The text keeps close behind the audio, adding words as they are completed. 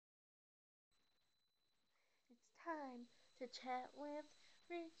time to chat with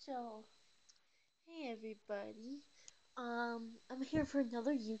Rachel. Hey everybody. I'm here for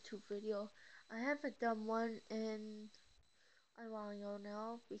another YouTube video. I haven't done one in a while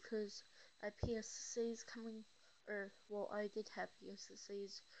now because PSSA is coming, or well, I did have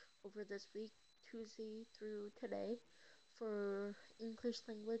PSSAs over this week, Tuesday through today, for English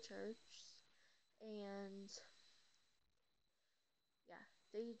language arts, and yeah,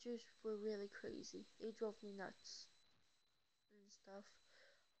 they just were really crazy. They drove me nuts and stuff.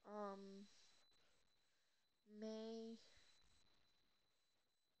 Um, May,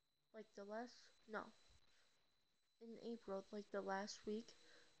 like the last, no, in April, like the last week,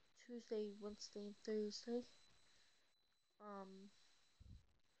 Tuesday, Wednesday, and Thursday, um,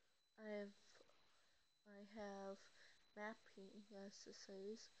 I have, I have math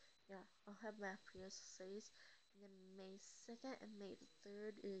PSSAs. Yeah, I'll have math PSSAs. And then May 2nd and May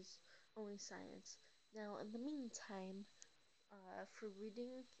 3rd is only science. Now, in the meantime, for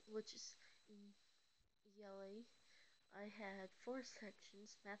reading, which is in ELA, I had 4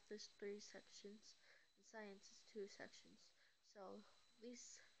 sections, math is 3 sections, and science is 2 sections. So at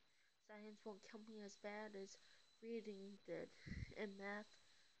least science won't kill me as bad as reading did. And math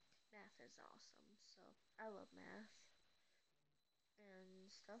is awesome. So I love math and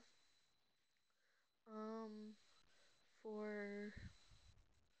stuff. Um, for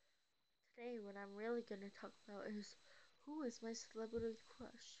today, what I'm really gonna talk about is who is my celebrity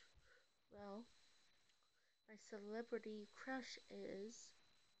crush. Well, my celebrity crush is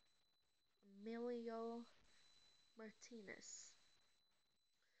Emilio Martinez.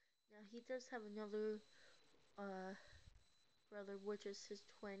 Now he does have another uh, brother, which is his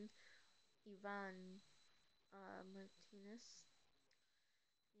twin, Ivan Martinez.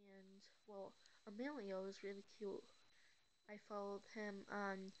 And, well, Emilio is really cute. I followed him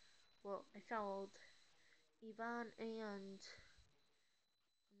on, well, I followed Ivan and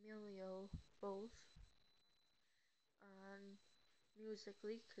Emilio both on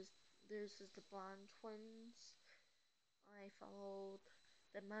Musically, because theirs is the blonde twins. I followed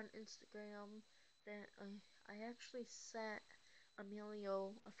them on Instagram. Then I actually sent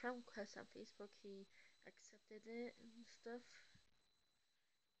Emilio a friend request on Facebook. He accepted it and stuff.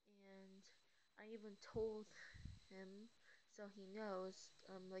 And I even told him so he knows,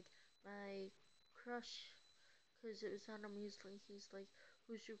 like my crush, because it was on a Musically. He's like,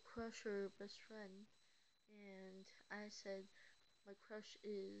 "Who's your crush or best friend?" And I said, "My crush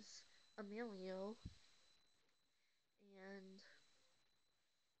is Emilio." And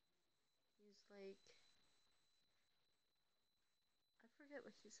he's like, I forget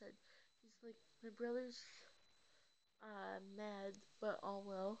what he said. He's like, "My brother's mad, but all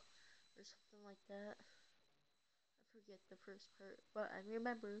well," or something like that. I forget the first part, but I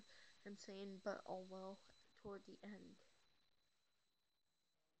remember him saying "but all well" toward the end.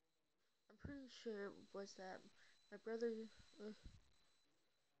 I'm pretty sure it was that my brother. I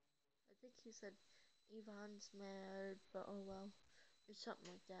think he said Ivan's mad, but oh well, or something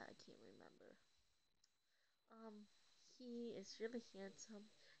like that. I can't remember. Um, he is really handsome.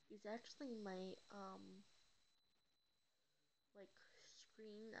 He's actually my like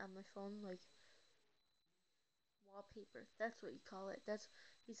screen on my phone, like wallpaper. That's what you call it.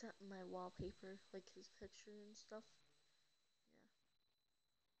 He's on my wallpaper, like his picture and stuff. Yeah,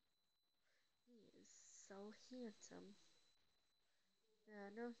 he is so handsome.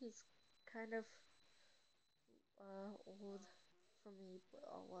 Yeah, I know he's kind of old for me, but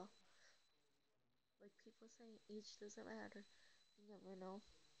oh well. Like people say, age doesn't matter. You never know.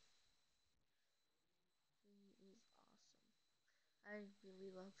 He is awesome. I really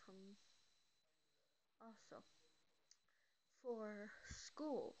love him. Also, for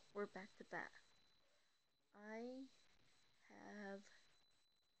school, we're back to that. I have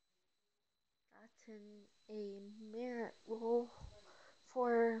gotten a merit roll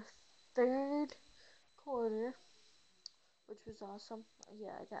for third quarter, which was awesome.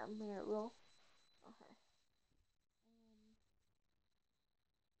 Yeah, I got a merit roll. Okay. Um,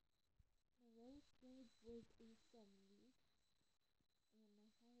 my lowest grade was a 70, and my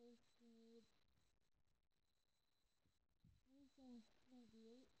highest grade was a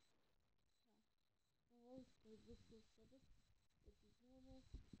 98. My lowest grade was a 7, which is normal.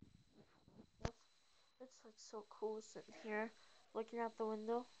 It's like so cool sitting here looking out the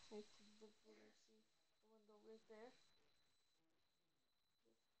window. I can literally see the window right there.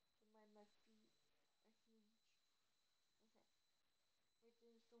 And my feet are huge. Okay, right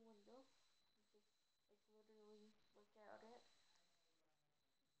there's the window. You just like literally look out it.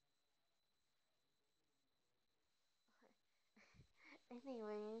 Okay.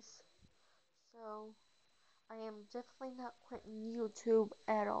 Anyways, so I am definitely not quitting YouTube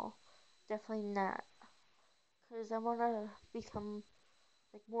at all. Definitely not. Because I want to become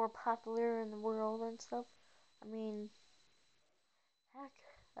like more popular in the world and stuff. I mean, heck,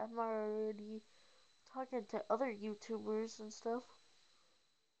 I'm already talking to other YouTubers and stuff.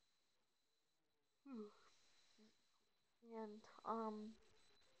 And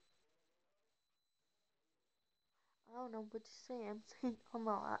I don't know what to say. I'm saying a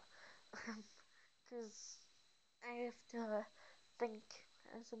lot. Because I have to think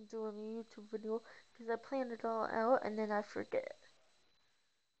as I'm doing a YouTube video. Because I plan it all out and then I forget.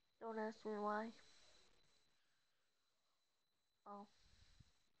 Don't ask me why. Oh.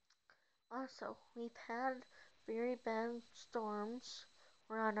 Also, we've had very bad storms.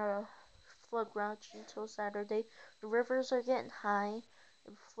 We're on a flood watch until Saturday. The rivers are getting high.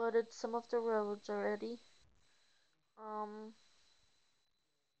 It flooded some of the roads already. Um,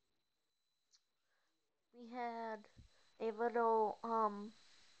 we had a little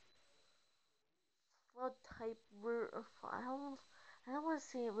flood type river. I don't want to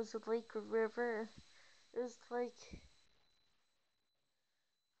say it was a lake or river. It was like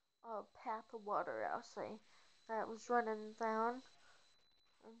a path of water, I'll say, that was running down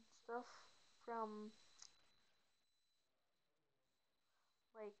and stuff from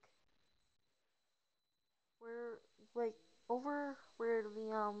like where like over where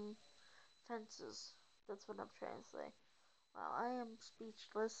the fences. That's what I'm trying to say. Wow, I am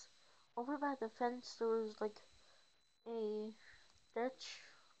speechless. Over by the fence there was like a ditch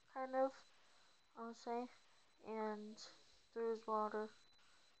kind of, I'll say, and there was water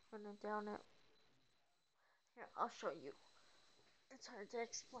running down it. Here, I'll show you. It's hard to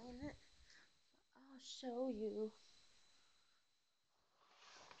explain it. I'll show you.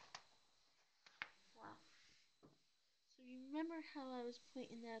 Wow. So you remember how I was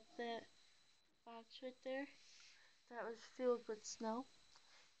pointing at that box right there? That was filled with snow.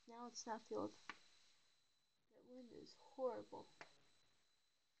 Now it's not filled. That wind is horrible.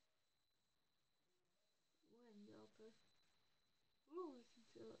 Wind out there. Ooh, I can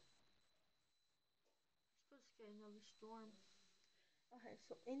feel it. We're supposed to get another storm. Okay,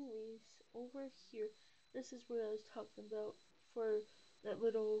 so anyways, over here, this is where I was talking about for that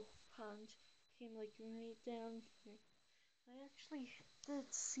little pond. Came like right down here. I actually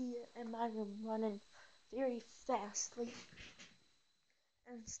did see it in my room running very fastly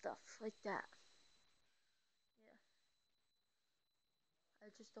and stuff like that. Yeah, I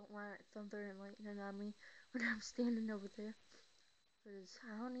just don't want thunder and lightning on me when I'm standing over there. Because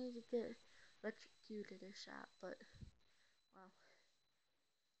I don't need to get electrocuted or shot, but, well,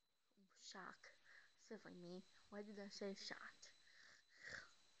 shock. Silly me. Why did I say shot?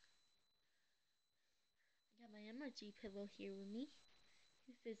 I got my emoji pillow here with me.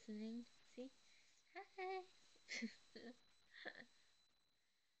 Who's visiting? See? Hi!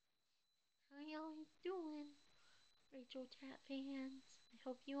 How y'all doing? Rachel Chat fans. I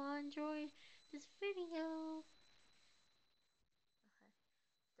hope you all enjoyed this video. Okay,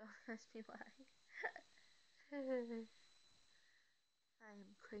 don't ask me why. I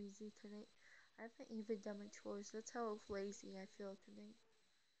am crazy tonight. I haven't even done my chores. That's how lazy I feel tonight.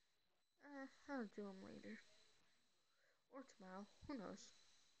 I'll do them later. Or tomorrow. Who knows?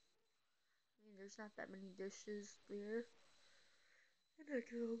 I mean, there's not that many dishes there. And I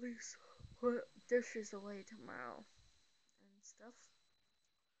can at least put dishes away tomorrow and stuff.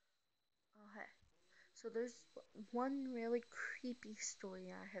 Okay. So there's one really creepy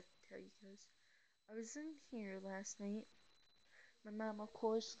story I have to tell you guys. I was in here last night. My mom, of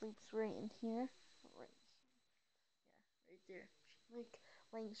course, sleeps right in here. Right, yeah, right there. She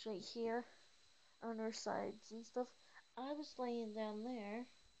lays right here on her sides and stuff. I was laying down there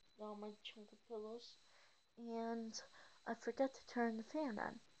with all my chunk of pillows, and I forgot to turn the fan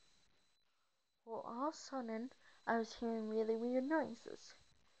on. Well, all of a sudden, I was hearing really weird noises.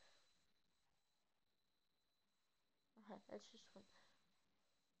 Okay, that's just one.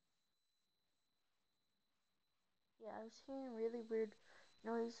 Yeah, I was hearing really weird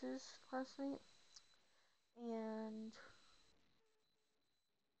noises last night, and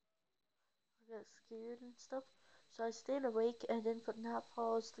I got scared and stuff. So I stayed awake and then could not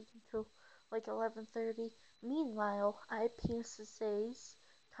fall asleep until like 11:30. Meanwhile, I had PSSAs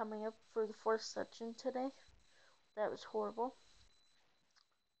coming up for the fourth section today. That was horrible.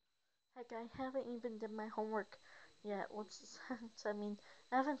 Heck, I haven't even done my homework yet. What's the sense? I mean,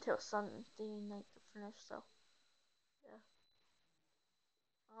 I have until Sunday night to finish, so yeah.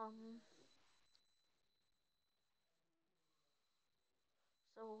 Um,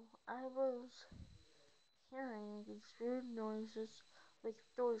 so I was hearing these weird noises, like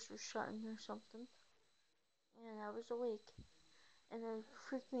doors were shutting or something. and I was awake, and it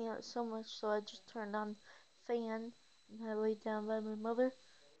freaked me out so much, so I just turned on the fan, and I laid down by my mother,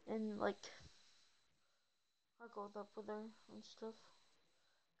 and like snuggled up with her and stuff,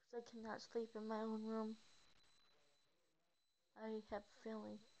 because I cannot sleep in my own room. I have a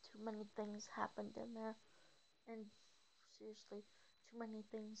feeling too many things happened in there, and seriously, too many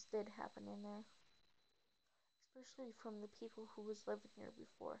things did happen in there, especially from the people who was living here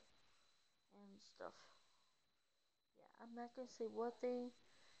before and stuff. Yeah, I'm not gonna say what they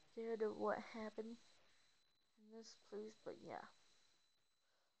did or what happened in this place, but yeah.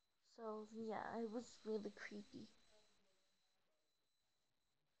 So yeah, it was really creepy.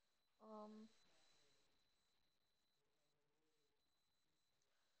 Um,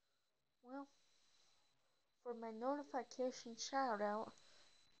 well, for my notification shout out,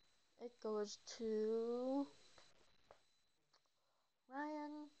 it goes to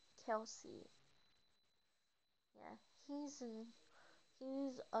Ryan Kelsey. Yeah, he's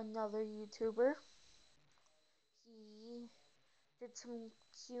another YouTuber. He did some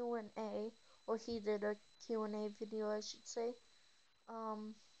Q&A, or he did a Q&A video, I should say.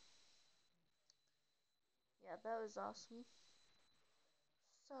 Um, yeah, that was awesome.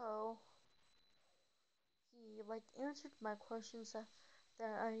 So, he like answered my questions that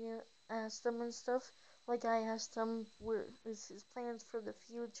I asked him and stuff. Like I asked him what is his plans for the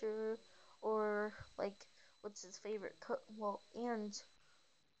future, or like what's his favorite and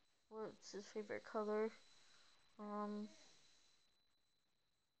what's his favorite color. Um,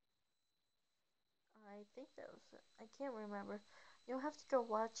 I think that was it. I can't remember. You'll have to go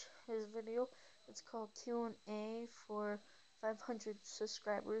watch his video. It's called Q&A for 500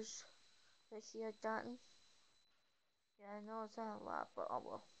 subscribers that he had gotten. Yeah, I know it's not a lot, but oh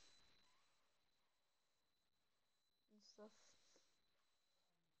well. And stuff.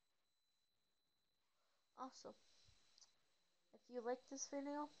 Also, if you like this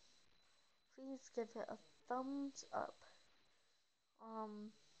video, please give it a thumbs up.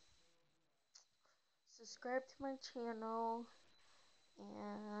 Um, Subscribe to my channel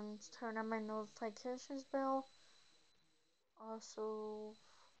and turn on my notifications bell. Also,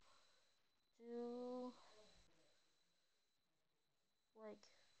 do like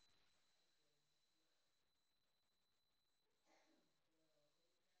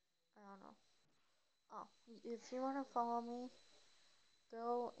I don't know. Oh, if you want to follow me,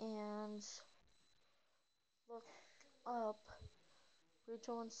 go and look up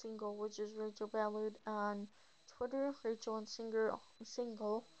Rachel and Single, which is Rachel Ballard on Twitter, Rachel and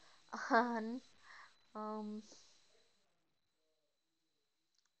Single on um,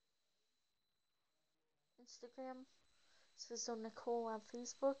 Instagram, Sizzle Nicole on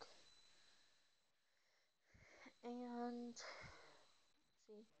Facebook, and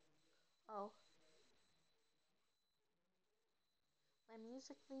see, oh, my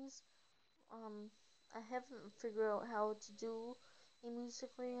Musical.ly. I haven't figured out how to do a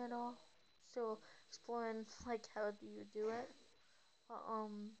Musical.ly at all. Still exploring like how do you do it. But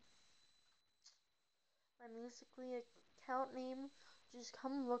my Musical.ly account name, just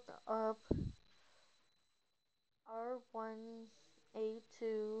come look up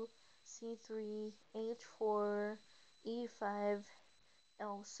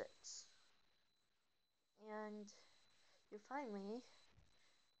R1A2C3H4E5L6. And you find me.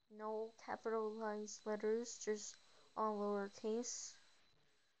 No capitalized letters, just all lowercase.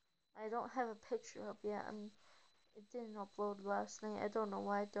 I don't have a picture up yet. It didn't upload last night. I don't know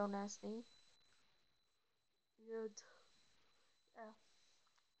why. Don't ask me. And, yeah.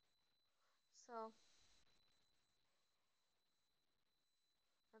 So,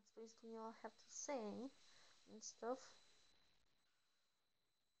 that's basically all I have to say and stuff.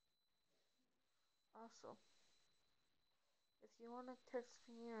 Also, if you want to text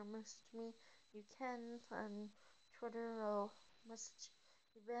me or message me, you can on Twitter. I'll message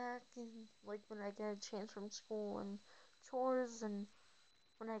you back, and like when I get a chance from school and chores, and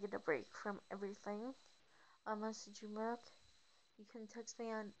when I get a break from everything, I'll message you back. You can text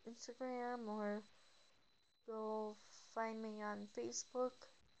me on Instagram or go find me on Facebook,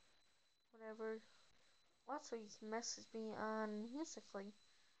 whatever. Also, you can message me on Musical.ly.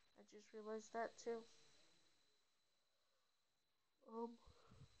 I just realized that too. Um,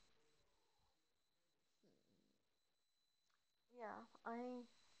 yeah, I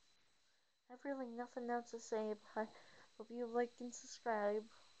have really nothing else to say, but I hope you like and subscribe,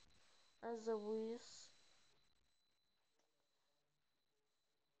 as always.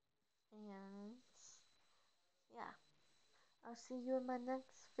 And, yeah, I'll see you in my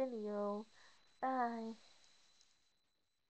next video. Bye.